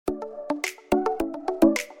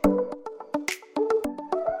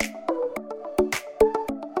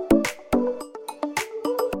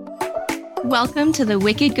Welcome to the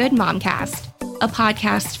Wicked Good Momcast, a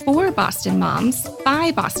podcast for Boston moms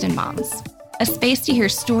by Boston moms, a space to hear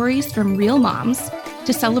stories from real moms,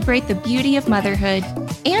 to celebrate the beauty of motherhood,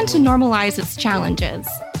 and to normalize its challenges.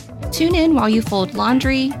 Tune in while you fold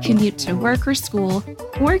laundry, commute to work or school,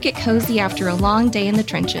 or get cozy after a long day in the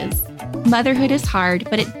trenches. Motherhood is hard,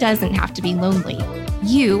 but it doesn't have to be lonely.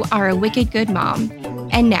 You are a wicked good mom.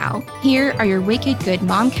 And now, here are your Wicked Good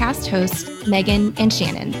Momcast hosts, Megan and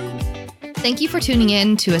Shannon. Thank you for tuning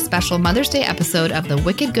in to a special Mother's Day episode of the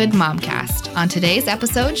Wicked Good Momcast. On today's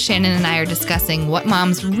episode, Shannon and I are discussing what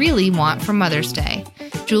moms really want from Mother's Day.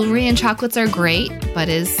 Jewelry and chocolates are great, but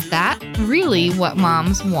is that really what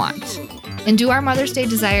moms want? And do our Mother's Day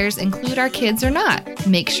desires include our kids or not?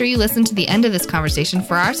 Make sure you listen to the end of this conversation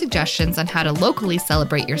for our suggestions on how to locally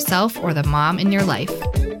celebrate yourself or the mom in your life.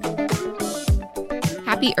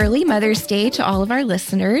 Happy early Mother's Day to all of our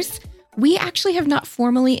listeners. We actually have not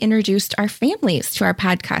formally introduced our families to our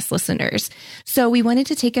podcast listeners, so we wanted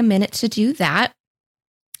to take a minute to do that.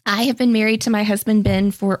 I have been married to my husband,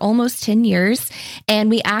 Ben, for almost 10 years, and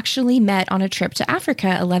we actually met on a trip to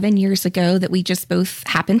Africa 11 years ago that we just both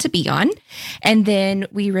happened to be on. And then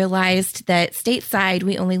we realized that stateside,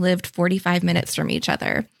 we only lived 45 minutes from each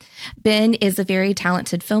other. Ben is a very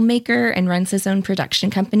talented filmmaker and runs his own production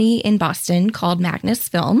company in Boston called Magnus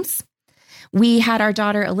Films. We had our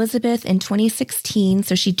daughter Elizabeth in 2016,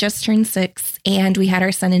 so she just turned 6, and we had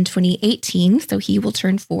our son in 2018, so he will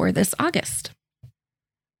turn 4 this August.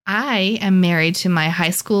 I am married to my high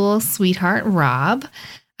school sweetheart, Rob.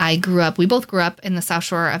 We both grew up in the South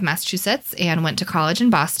Shore of Massachusetts and went to college in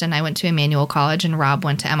Boston. I went to Emmanuel College and Rob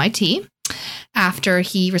went to MIT. After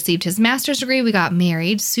he received his master's degree, we got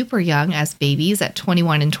married super young as babies at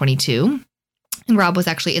 21 and 22. And Rob was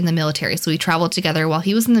actually in the military, so we traveled together while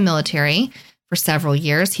he was in the military for several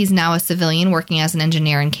years. He's now a civilian working as an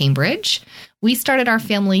engineer in Cambridge. We started our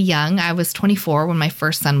family young. I was 24 when my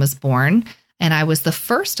first son was born, and I was the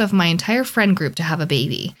first of my entire friend group to have a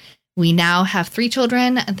baby. We now have 3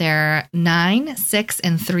 children. They're 9, 6,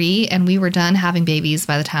 and 3, and we were done having babies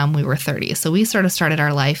by the time we were 30. So we sort of started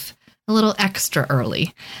our life a little extra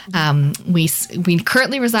early. We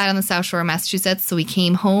currently reside on the South Shore of Massachusetts, so we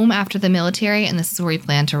came home after the military, and this is where we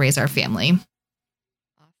plan to raise our family.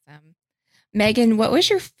 Awesome. Megan, what was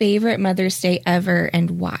your favorite Mother's Day ever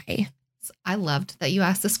and why? I loved that you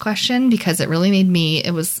asked this question because it really made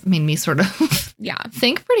me sort of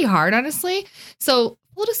think pretty hard, honestly. So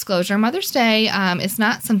full disclosure, Mother's Day is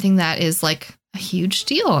not something that is like a huge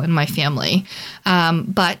deal in my family.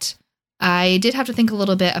 But I did have to think a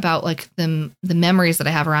little bit about like the memories that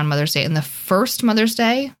I have around Mother's Day. And the first Mother's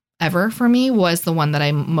Day ever for me was the one that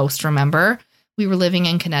I most remember. We were living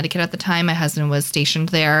in Connecticut at the time. My husband was stationed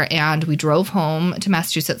there, and we drove home to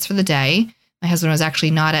Massachusetts for the day. My husband was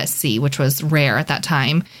actually not at sea, which was rare at that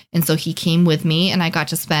time. And so he came with me, and I got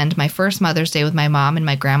to spend my first Mother's Day with my mom and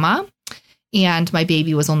my grandma. And my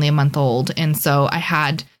baby was only a month old. And so I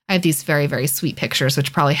have these very, very sweet pictures,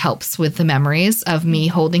 which probably helps with the memories of me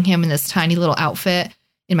holding him in this tiny little outfit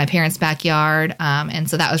in my parents' backyard. And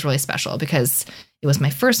so that was really special because it was my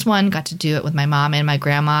first one, got to do it with my mom and my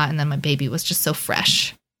grandma. And then my baby was just so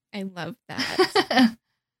fresh. I love that.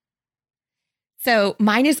 So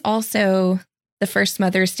mine is also the first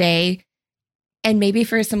Mother's Day, and maybe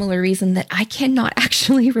for a similar reason that I cannot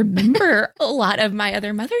actually remember a lot of my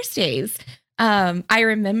other Mother's Days. I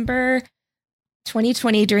remember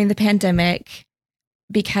 2020 during the pandemic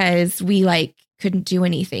because we couldn't do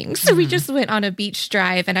anything. So we just went on a beach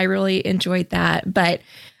drive, and I really enjoyed that. But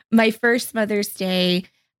my first Mother's Day,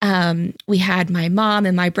 we had my mom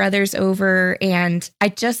and my brothers over, and I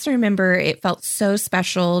just remember it felt so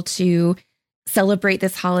special to celebrate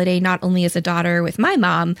this holiday, not only as a daughter with my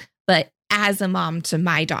mom, but as a mom to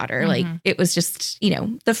my daughter. Like it was just,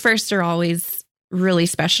 the firsts are always really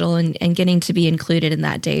special, and getting to be included in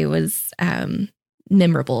that day was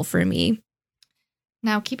memorable for me.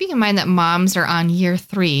 Now, keeping in mind that moms are on year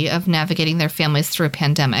 3 of navigating their families through a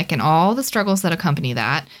pandemic and all the struggles that accompany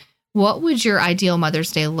that, what would your ideal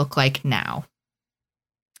Mother's Day look like now?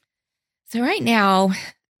 So right now,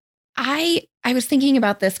 I was thinking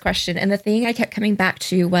about this question, and the thing I kept coming back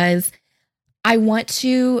to was I want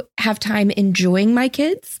to have time enjoying my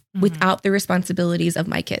kids without the responsibilities of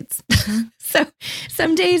my kids. So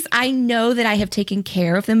some days I know that I have taken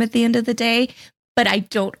care of them at the end of the day, but I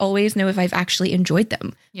don't always know if I've actually enjoyed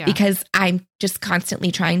them because I'm just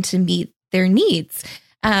constantly trying to meet their needs.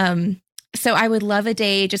 So I would love a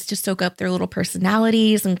day just to soak up their little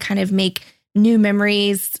personalities and kind of make new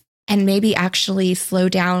memories, and maybe actually slow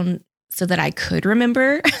down so that I could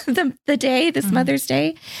remember the day, this Mother's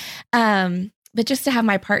Day. But just to have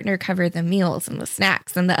my partner cover the meals and the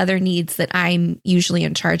snacks and the other needs that I'm usually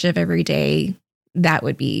in charge of every day, that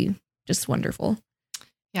would be just wonderful.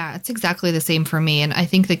 Yeah, it's exactly the same for me. And I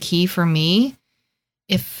think the key for me,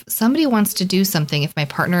 if somebody wants to do something, if my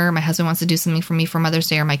partner, my husband wants to do something for me for Mother's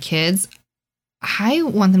Day or my kids, I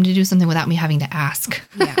want them to do something without me having to ask.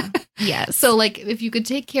 Yeah. Yes. So like if you could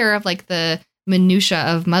take care of like the minutia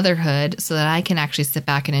of motherhood so that I can actually sit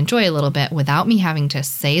back and enjoy a little bit without me having to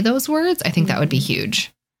say those words, I think that would be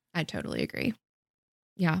huge. I totally agree.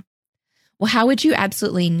 Yeah. Well, how would you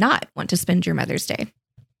absolutely not want to spend your Mother's Day?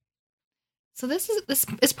 So this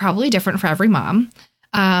is probably different for every mom.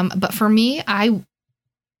 But for me,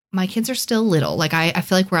 my kids are still little. Like I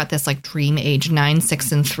feel like we're at this like dream age, 9,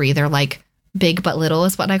 6, and 3. They're like big but little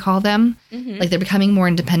is what I call them. Mm-hmm. Like they're becoming more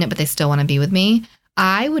independent, but they still want to be with me.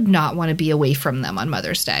 I would not want to be away from them on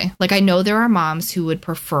Mother's Day. Like I know there are moms who would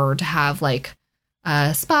prefer to have like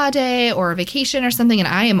a spa day or a vacation or something. And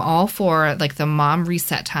I am all for like the mom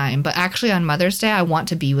reset time. But actually on Mother's Day, I want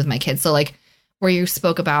to be with my kids. So like where you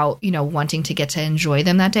spoke about, wanting to get to enjoy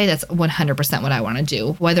them that day, that's 100% what I want to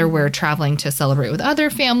do. Whether we're traveling to celebrate with other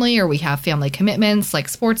family or we have family commitments like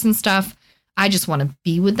sports and stuff, I just want to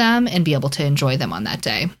be with them and be able to enjoy them on that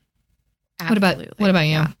day. Absolutely. What about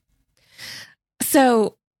you? Yeah.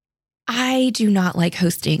 So I do not like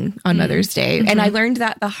hosting on Mother's Day. Mm-hmm. And I learned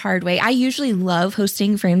that the hard way. I usually love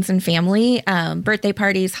hosting friends and family, birthday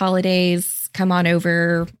parties, holidays, come on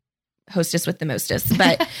over, hostess with the mostest.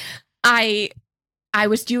 But I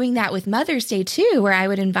was doing that with Mother's Day too, where I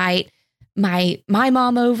would invite my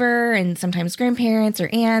mom over and sometimes grandparents or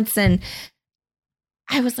aunts. And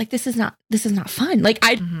I was like, this is not fun. Like,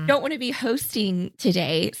 I don't want to be hosting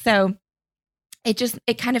today. So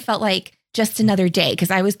it kind of felt like just another day because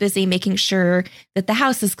I was busy making sure that the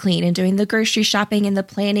house is clean and doing the grocery shopping and the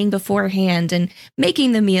planning beforehand and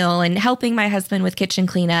making the meal and helping my husband with kitchen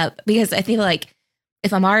cleanup. Because I feel like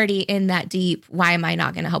if I'm already in that deep, why am I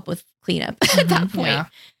not going to help with cleanup at that point?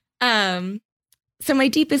 Yeah. So my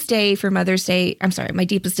deepest desire for Mother's Day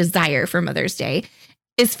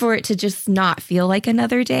is for it to just not feel like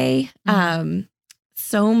another day.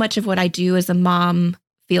 So much of what I do as a mom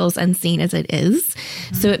feels unseen as it is.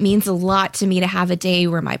 So it means a lot to me to have a day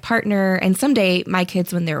where my partner, and someday my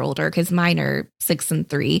kids when they're older, because mine are 6 and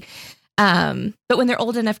 3. But when they're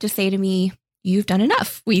old enough to say to me, you've done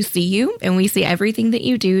enough. We see you and we see everything that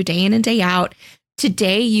you do day in and day out.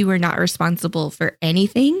 Today, you are not responsible for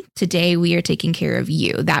anything. Today, we are taking care of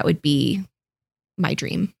you. That would be my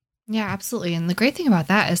dream. Yeah, absolutely. And the great thing about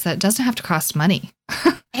that is that it doesn't have to cost money.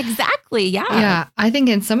 Exactly. Yeah. Yeah. I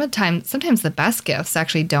think sometimes the best gifts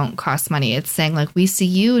actually don't cost money. It's saying like, we see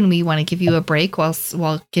you and we want to give you a break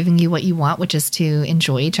while giving you what you want, which is to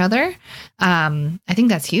enjoy each other. I think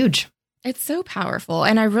that's huge. It's so powerful.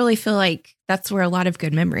 And I really feel like that's where a lot of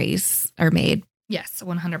good memories are made. Yes,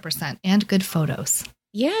 100%. And good photos.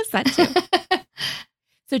 Yes, that too.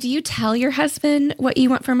 So do you tell your husband what you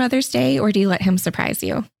want for Mother's Day or do you let him surprise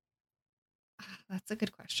you? That's a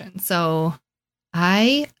good question. So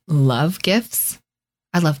I love gifts.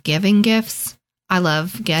 I love giving gifts. I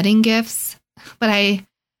love getting gifts. But I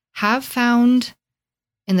have found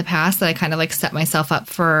in the past that I kind of like set myself up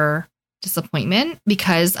for disappointment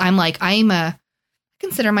because I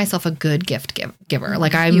consider myself a good gift giver.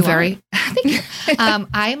 Like I'm very, thank you.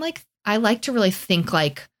 I like to really think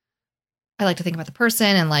I like to think about the person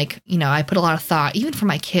and I put a lot of thought, even for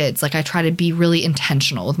my kids. Like I try to be really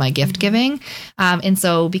intentional with my gift giving. And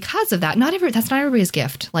so because of that, that's not everybody's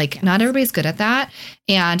gift. Like not everybody's good at that.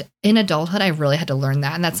 And in adulthood, I really had to learn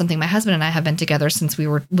that. And that's something my husband and I have been together since we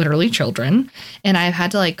were literally children. And I've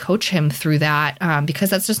had to coach him through that because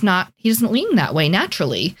that's just he doesn't lean that way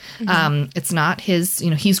naturally. It's not his,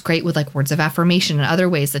 he's great with words of affirmation and other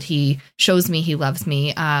ways that he shows me he loves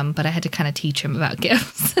me. But I had to kind of teach him about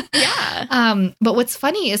gifts. Yeah. But what's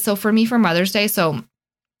funny is, so for me, for Mother's Day, so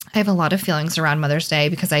I have a lot of feelings around Mother's Day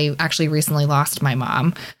because I actually recently lost my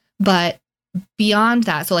mom. But beyond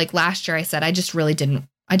that, so last year I said, I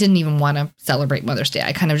didn't even want to celebrate Mother's Day.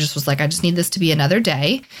 I kind of just was I just need this to be another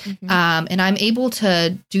day. And I'm able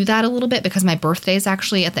to do that a little bit because my birthday is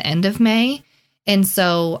actually at the end of May. And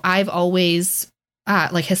so I've always,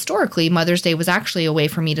 historically, Mother's Day was actually a way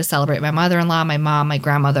for me to celebrate my mother-in-law, my mom, my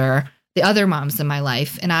grandmother, the other moms in my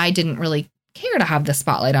life. And I didn't really care to have the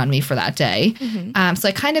spotlight on me for that day. So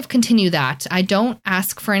I kind of continue that. I don't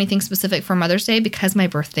ask for anything specific for Mother's Day because my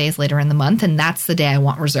birthday is later in the month. And that's the day I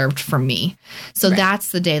want reserved for me. So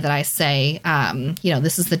that's the day that I say,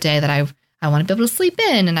 this is the day that I want to be able to sleep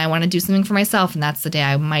in and I want to do something for myself. And that's the day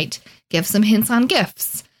I might give some hints on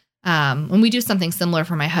gifts. When we do something similar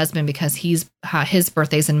for my husband, because his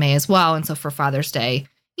birthday's in May as well. And so for Father's Day,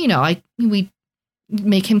 we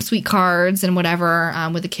make him sweet cards and whatever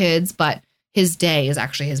with the kids, but his day is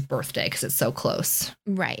actually his birthday because it's so close.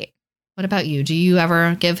 Right. What about you? Do you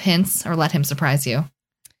ever give hints or let him surprise you?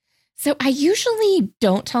 So I usually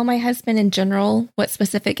don't tell my husband in general what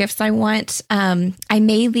specific gifts I want. I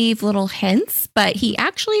may leave little hints, but he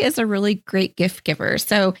actually is a really great gift giver.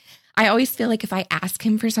 So I always feel like if I ask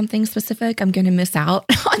him for something specific, I'm going to miss out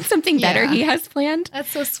on something better he has planned. That's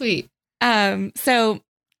so sweet. So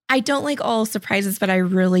I don't like all surprises, but I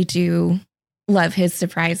really do love his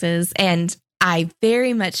surprises. And I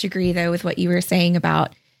very much agree, though, with what you were saying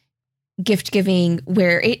about gift giving,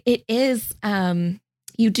 where it is,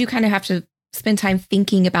 you do kind of have to spend time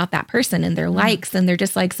thinking about that person and their likes and their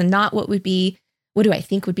dislikes, and not what do I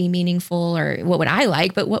think would be meaningful or what would I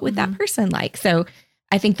like, but what would that person like? So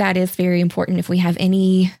I think that is very important. If we have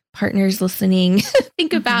any partners listening,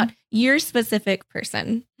 think about your specific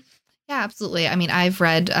person. Yeah, absolutely. I mean, I've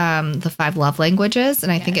read the 5 love languages,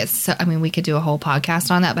 and I think it's so, we could do a whole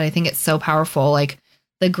podcast on that, but I think it's so powerful. Like,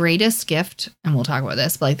 the greatest gift, and we'll talk about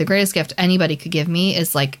this, but like the greatest gift anybody could give me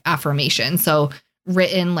is like affirmation. So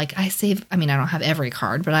written, like I don't have every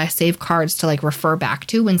card, but I save cards to like refer back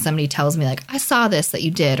to when somebody tells me like, I saw this that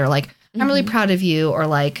you did, or like, I'm really proud of you, or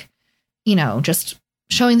like, just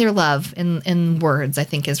showing their love in words, I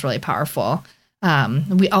think is really powerful.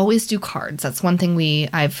 We always do cards. That's one thing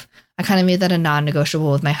I kind of made that a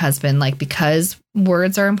non-negotiable with my husband, like, because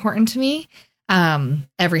words are important to me.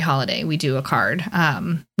 Every holiday we do a card.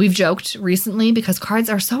 We've joked recently because cards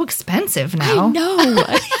are so expensive now. I know.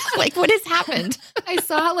 Like, what has happened? I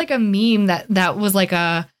saw like a meme that was like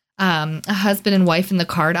a husband and wife in the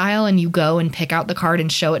card aisle, and you go and pick out the card and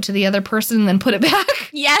show it to the other person and then put it back.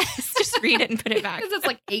 Yes, just read it and put it back. Because it's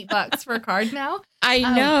like $8 for a card now. I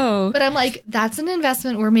know. But I'm like, that's an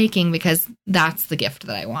investment we're making because that's the gift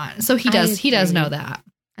that I want. So he does know that.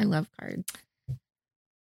 I love cards.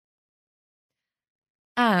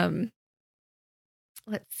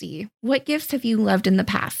 Let's see. What gifts have you loved in the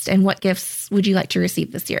past, and what gifts would you like to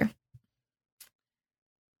receive this year?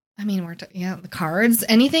 I mean, the cards,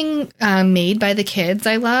 anything made by the kids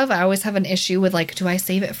I love. I always have an issue with like, do I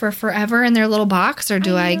save it for forever in their little box, or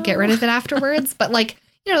do I get rid of it afterwards? But like,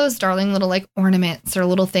 those darling little like ornaments or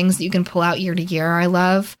little things that you can pull out year to year. I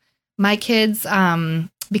love my kids.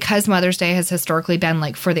 Because Mother's Day has historically been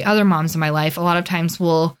like for the other moms in my life, a lot of times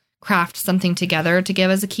we'll craft something together to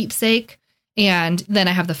give as a keepsake. And then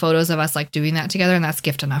I have the photos of us like doing that together, and that's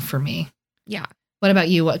gift enough for me. Yeah. What about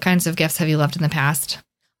you? What kinds of gifts have you loved in the past?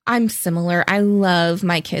 I'm similar. I love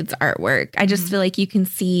my kids' artwork. I just feel like you can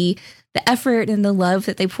see the effort and the love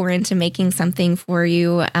that they pour into making something for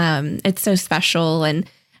you. It's so special. And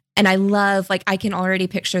I love, like, I can already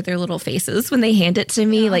picture their little faces when they hand it to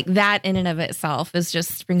me. Yeah. Like, that in and of itself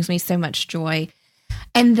brings me so much joy.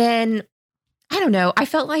 And then, I don't know, I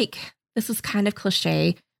felt like this is kind of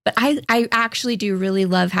cliche, but I actually do really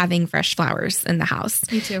love having fresh flowers in the house.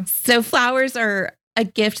 Me too. So flowers are a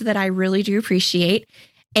gift that I really do appreciate.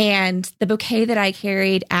 And the bouquet that I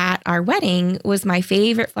carried at our wedding was my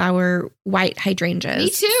favorite flower, white hydrangeas. Me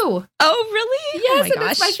too. Oh, really? Yes, oh my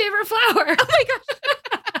gosh. It's my favorite flower. Oh my gosh.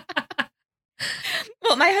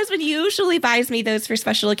 Well, my husband usually buys me those for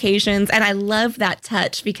special occasions, and I love that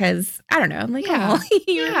touch because, I don't know, I'm like, oh,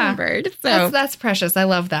 you remembered. So that's precious. I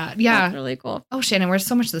love that. Yeah. That's really cool. Oh, Shannon, we're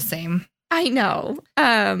so much the same. I know.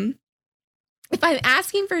 If I'm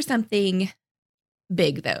asking for something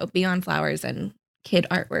big, though, beyond flowers and kid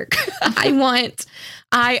artwork,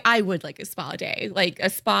 I would like a spa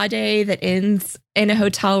day, that ends in a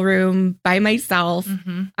hotel room by myself.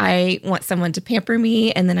 I want someone to pamper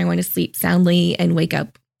me, and then I want to sleep soundly and wake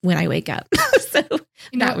up when I wake up. So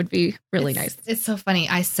that would be really nice. It's so funny.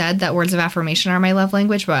 I said that words of affirmation are my love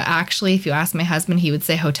language, but actually, if you ask my husband, he would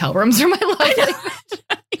say hotel rooms are my love language.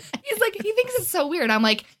 He's like, he thinks it's so weird. I'm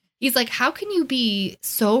like, he's like, how can you be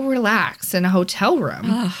so relaxed in a hotel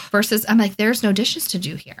room versus, I'm like, there's no dishes to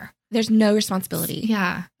do here. There's no responsibility.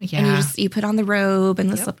 Yeah. And you put on the robe and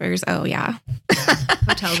the slippers. Oh, yeah.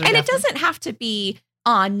 Hotels are and it doesn't have to be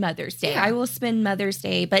on Mother's Day. Yeah. I will spend Mother's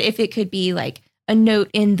Day, but if it could be like a note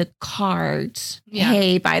in the card,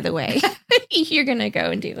 hey, by the way, you're going to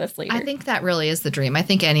go and do this later. I think that really is the dream. I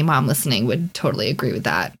think any mom listening would totally agree with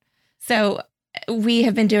that. So we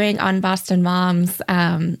have been doing on Boston Moms,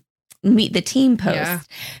 Meet the Team post. Yeah.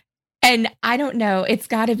 And I don't know, it's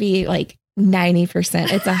got to be like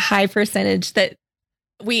 90%. It's a high percentage that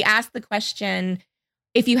we ask the question,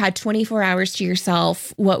 if you had 24 hours to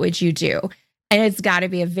yourself, what would you do? And it's got to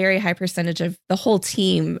be a very high percentage of the whole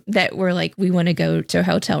team that we're like, we want to go to a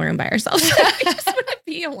hotel room by ourselves. We just want to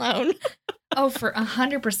be alone. Oh, for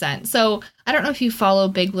 100%. So I don't know if you follow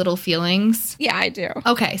Big Little Feelings. Yeah, I do.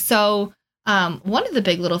 Okay. So one of the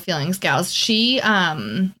Big Little Feelings gals, she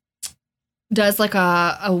does like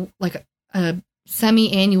a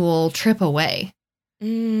semi-annual trip away.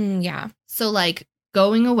 Yeah. So like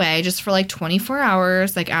going away just for like 24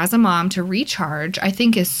 hours, like as a mom to recharge, I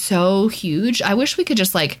think is so huge. I wish we could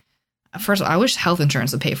just like, first of all, I wish health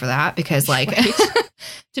insurance would pay for that because like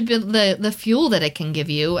to build the fuel that it can give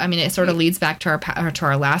you. I mean, it sort of leads back to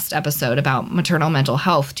our last episode about maternal mental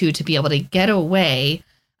health too, to be able to get away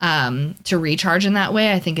to recharge in that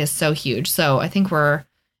way, I think is so huge. So I think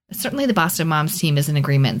certainly the Boston Moms team is in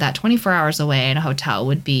agreement that 24 hours away in a hotel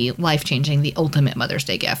would be life-changing, the ultimate Mother's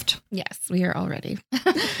Day gift. Yes, we are all ready.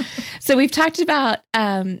 So we've talked about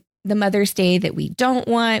the Mother's Day that we don't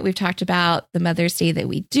want. We've talked about the Mother's Day that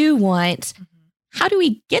we do want. Mm-hmm. How do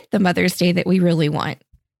we get the Mother's Day that we really want?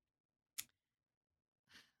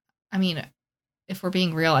 I mean, if we're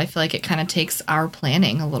being real, I feel like it kind of takes our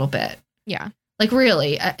planning a little bit. Yeah. Like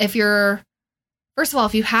really, first of all,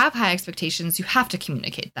 if you have high expectations, you have to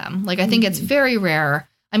communicate them. Like, I think it's very rare.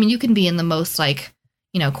 I mean, you can be in the most like,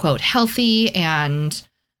 quote, healthy and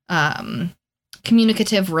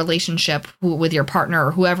communicative relationship with your partner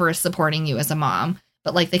or whoever is supporting you as a mom,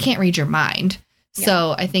 but like they can't read your mind. Yeah.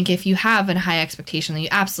 So I think if you have a high expectation, then you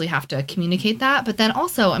absolutely have to communicate that. But then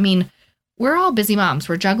also, I mean, we're all busy moms.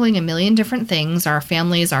 We're juggling a million different things, our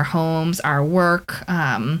families, our homes, our work,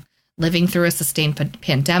 living through a sustained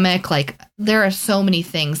pandemic. Like there are so many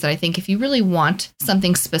things that I think if you really want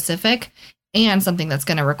something specific and something that's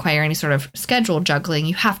going to require any sort of schedule juggling,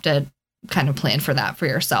 you have to kind of plan for that for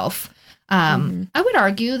yourself. I would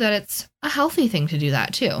argue that it's a healthy thing to do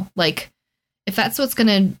that too. Like if that's what's going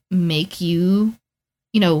to make you,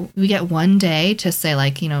 we get one day to say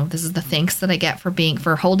like, this is the thanks that I get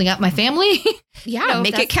for holding up my family. Yeah.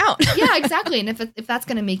 Make it count. Yeah, exactly. And if that's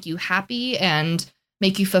going to make you happy and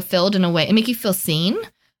make you fulfilled in a way and make you feel seen,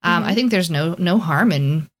 I think there's no harm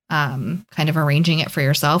in kind of arranging it for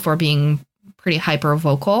yourself or being pretty hyper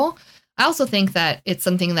vocal. I also think that it's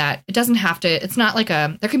something that it doesn't have to, it's not like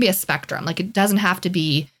there can be a spectrum. Like it doesn't have to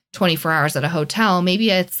be 24 hours at a hotel. Maybe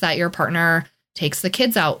it's that your partner takes the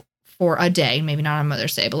kids out for a day, maybe not on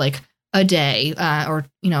Mother's Day, but like a day or,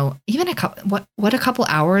 even a couple, what a couple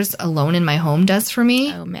hours alone in my home does for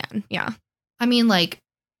me. Oh man. Yeah. I mean, like,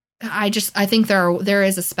 I think there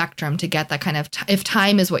is a spectrum to get that kind of, if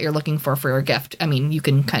time is what you're looking for your gift, I mean, you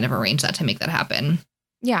can kind of arrange that to make that happen.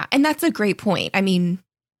 Yeah. And that's a great point. I mean,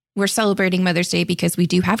 we're celebrating Mother's Day because we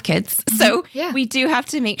do have kids. So we do have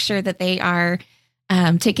to make sure that they are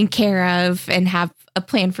taken care of and have a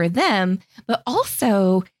plan for them. But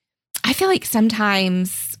also, I feel like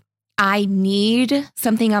sometimes I need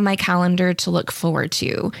something on my calendar to look forward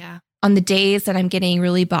to. Yeah. On the days that I'm getting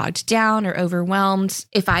really bogged down or overwhelmed,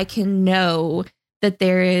 if I can know that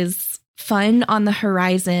there is fun on the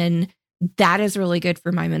horizon, that is really good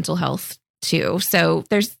for my mental health too. So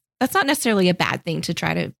that's not necessarily a bad thing to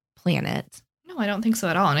try to plan it. No, I don't think so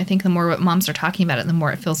at all. And I think the more moms are talking about it, the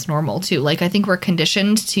more it feels normal too. Like I think we're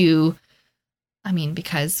conditioned to, I mean,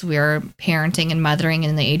 because we're parenting and mothering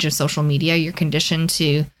in the age of social media, you're conditioned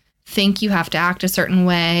to think you have to act a certain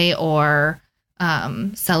way or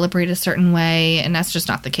celebrate a certain way. And that's just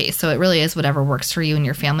not the case. So it really is whatever works for you and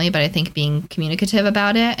your family. But I think being communicative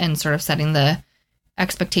about it and sort of setting the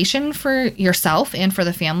expectation for yourself and for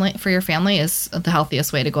your family is the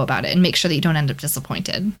healthiest way to go about it and make sure that you don't end up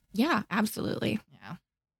disappointed. Yeah, absolutely. Yeah.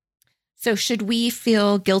 So should we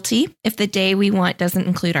feel guilty if the day we want doesn't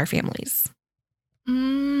include our families? I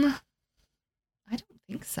don't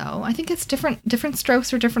think so. I think it's different strokes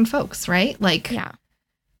for different folks, right? Like, yeah.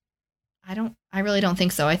 I really don't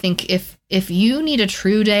think so. I think if you need a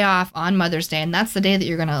true day off on Mother's Day and that's the day that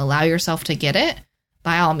you're going to allow yourself to get it,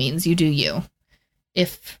 by all means, you do you.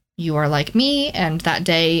 If you are like me and that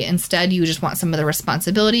day instead you just want some of the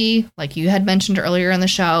responsibility, like you had mentioned earlier in the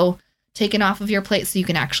show, taken off of your plate so you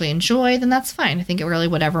can actually enjoy, then that's fine. I think it really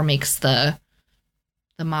whatever makes the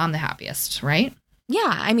mom the happiest, right? Yeah.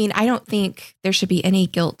 I mean, I don't think there should be any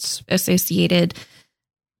guilt associated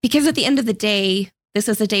because at the end of the day, this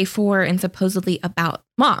is a day for and supposedly about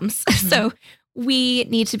moms. Mm-hmm. So we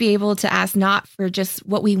need to be able to ask not for just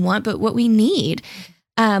what we want, but what we need.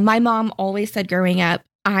 My mom always said growing up,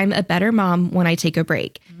 I'm a better mom when I take a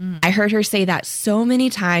break. I heard her say that so many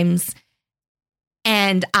times.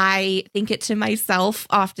 And I think it to myself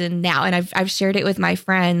often now. And I've shared it with my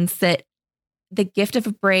friends that the gift of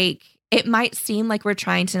a break, it might seem like we're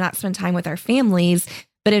trying to not spend time with our families,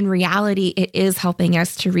 But in reality, it is helping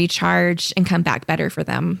us to recharge and come back better for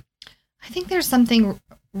them. I think there's something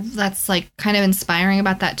that's like kind of inspiring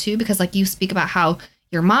about that too, because like you speak about how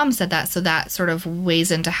your mom said that, so that sort of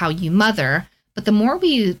weighs into how you mother. But the more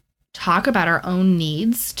we talk about our own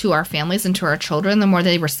needs to our families and to our children, the more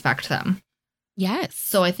they respect them. Yes.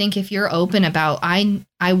 So I think if you're open about, I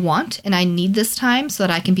want and I need this time so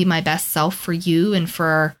that I can be my best self for you and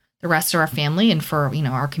for the rest of our family and for, you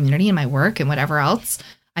know, our community and my work and whatever else,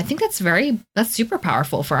 I think that's super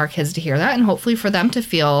powerful for our kids to hear that, and hopefully for them to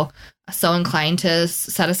feel so inclined to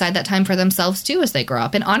set aside that time for themselves too as they grow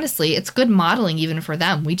up. And honestly, it's good modeling even for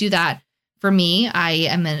them. We do that. For me,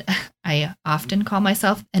 I often call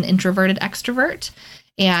myself an introverted extrovert,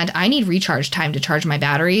 and I need recharge time to charge my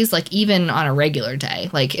batteries, like even on a regular day.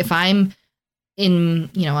 Like if I'm in,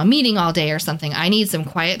 you know, a meeting all day or something, I need some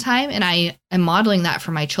quiet time, and I am modeling that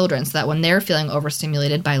for my children so that when they're feeling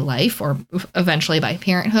overstimulated by life or eventually by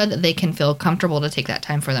parenthood, they can feel comfortable to take that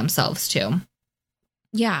time for themselves too.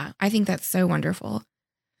 Yeah, I think that's so wonderful.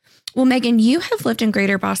 Well, Megan, you have lived in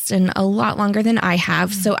Greater Boston a lot longer than I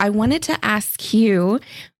have. So I wanted to ask you,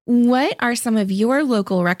 what are some of your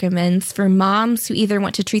local recommends for moms who either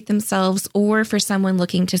want to treat themselves or for someone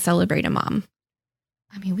looking to celebrate a mom?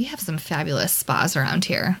 I mean, we have some fabulous spas around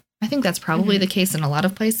here. I think that's probably the case in a lot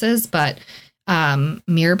of places, but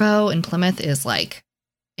Mirbeau in Plymouth is like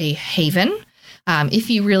a haven. If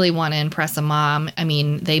you really want to impress a mom, I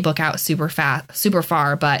mean, they book out super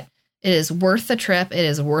far, but it is worth the trip. It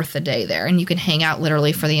is worth the day there. And you can hang out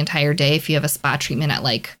literally for the entire day. If you have a spa treatment at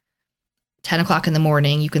like 10 o'clock in the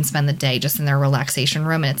morning, you can spend the day just in their relaxation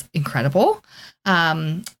room, and it's incredible.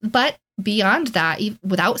 But beyond that,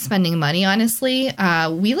 without spending money, honestly,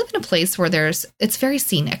 we live in a place where it's very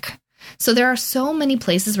scenic. So there are so many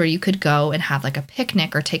places where you could go and have like a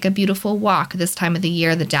picnic or take a beautiful walk. This time of the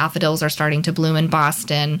year, the daffodils are starting to bloom in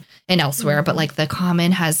Boston and elsewhere, but like the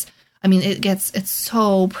Common has, I mean, it's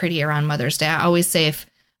so pretty around Mother's Day. I always say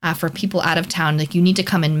for people out of town, like you need to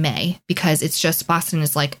come in May because it's just, Boston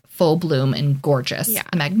is like full bloom and gorgeous. Yeah.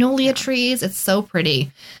 The magnolia trees, it's so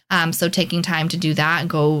pretty. So taking time to do that and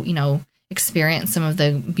go, you know, experience some of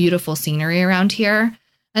the beautiful scenery around here.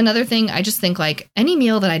 Another thing, I just think like any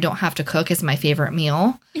meal that I don't have to cook is my favorite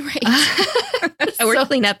meal. Right. Or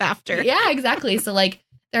clean up after. Yeah, exactly. So like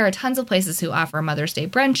there are tons of places who offer Mother's Day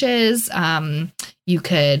brunches. You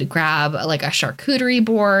could grab like a charcuterie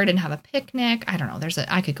board and have a picnic. I don't know.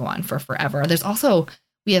 I could go on for forever.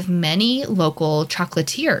 We have many local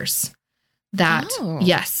chocolatiers that,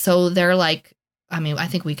 yes. So they're like, I mean, I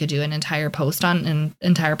think we could do an entire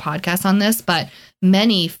podcast on this, but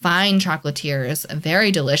many fine chocolatiers,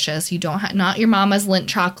 very delicious. You don't not your mama's Lindt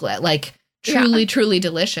chocolate, like truly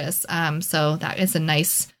delicious. So that is a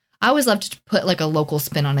nice, I always love to put like a local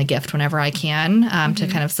spin on a gift whenever I can, to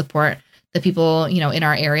kind of support the people, you know, in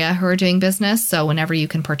our area who are doing business. So whenever you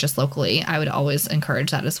can purchase locally, I would always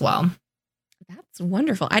encourage that as well. That's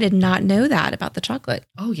wonderful. I did not know that about the chocolate.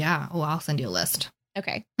 Oh yeah. Oh, I'll send you a list.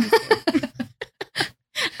 Okay.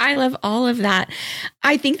 I love all of that.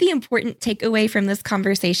 I think the important takeaway from this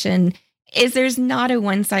conversation is there's not a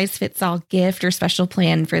one-size-fits-all gift or special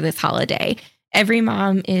plan for this holiday. Every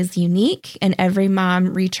mom is unique and every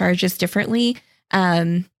mom recharges differently,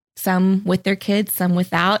 some with their kids, some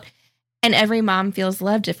without, and every mom feels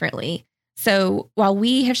loved differently. So while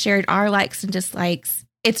we have shared our likes and dislikes,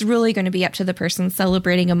 it's really going to be up to the person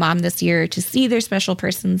celebrating a mom this year to see their special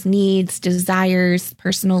person's needs, desires,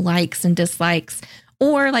 personal likes and dislikes.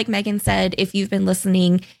 Or like Megan said, if you've been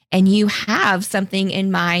listening and you have something in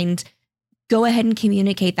mind, go ahead and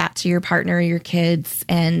communicate that to your partner or your kids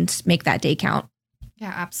and make that day count.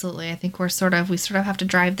 Yeah, absolutely. I think we sort of have to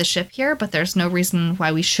drive the ship here, but there's no reason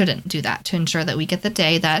why we shouldn't do that to ensure that we get the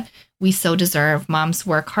day that we so deserve. Moms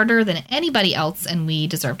work harder than anybody else, and we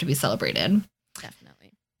deserve to be celebrated.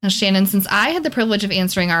 Definitely. Now, Shannon, since I had the privilege of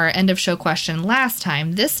answering our end of show question last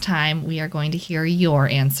time, this time we are going to hear your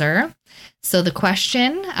answer. So the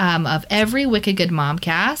question of every Wicked Good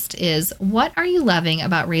Momcast is, what are you loving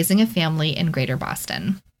about raising a family in Greater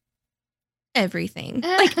Boston? Everything.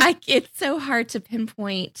 It's so hard to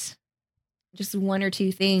pinpoint just one or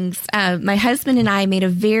two things. My husband and I made a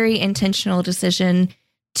very intentional decision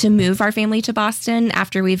to move our family to Boston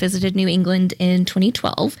after we visited New England in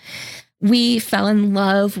 2012. We fell in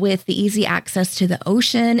love with the easy access to the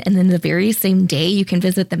ocean, and then the very same day you can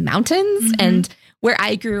visit the mountains. Mm-hmm. And where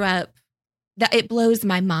I grew up, that it blows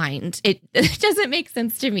my mind. It doesn't make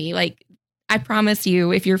sense to me. Like, I promise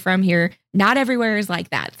you, if you're from here, not everywhere is like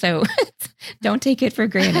that. So don't take it for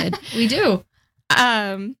granted. We do.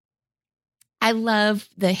 I love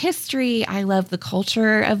the history. I love the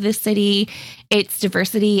culture of this city. Its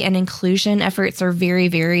diversity and inclusion efforts are very,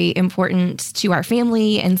 very important to our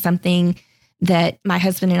family and something that my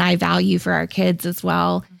husband and I value for our kids as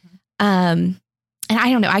well. And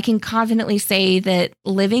I don't know, I can confidently say that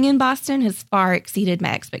living in Boston has far exceeded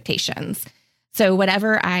my expectations. So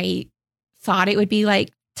whatever I thought it would be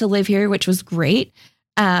like to live here, which was great,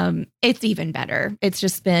 it's even better. It's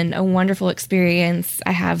just been a wonderful experience.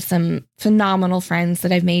 I have some phenomenal friends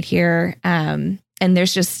that I've made here. And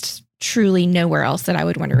there's just truly nowhere else that I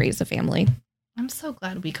would want to raise a family. I'm so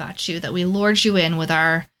glad we got you, that we lured you in with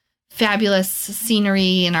our fabulous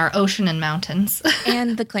scenery and our ocean and mountains.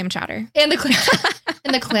 And the clam chowder. And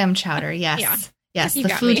the clam chowder, yes. Yeah. Yes, the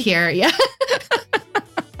food here, yeah.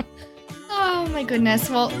 Oh my goodness.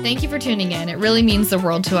 Well, thank you for tuning in. It really means the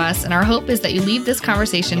world to us. And our hope is that you leave this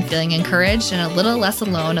conversation feeling encouraged and a little less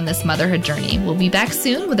alone on this motherhood journey. We'll be back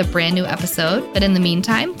soon with a brand new episode. But in the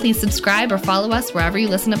meantime, please subscribe or follow us wherever you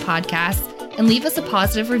listen to podcasts and leave us a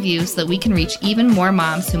positive review so that we can reach even more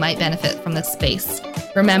moms who might benefit from this space.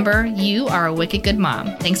 Remember, you are a wicked good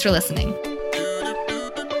mom. Thanks for listening.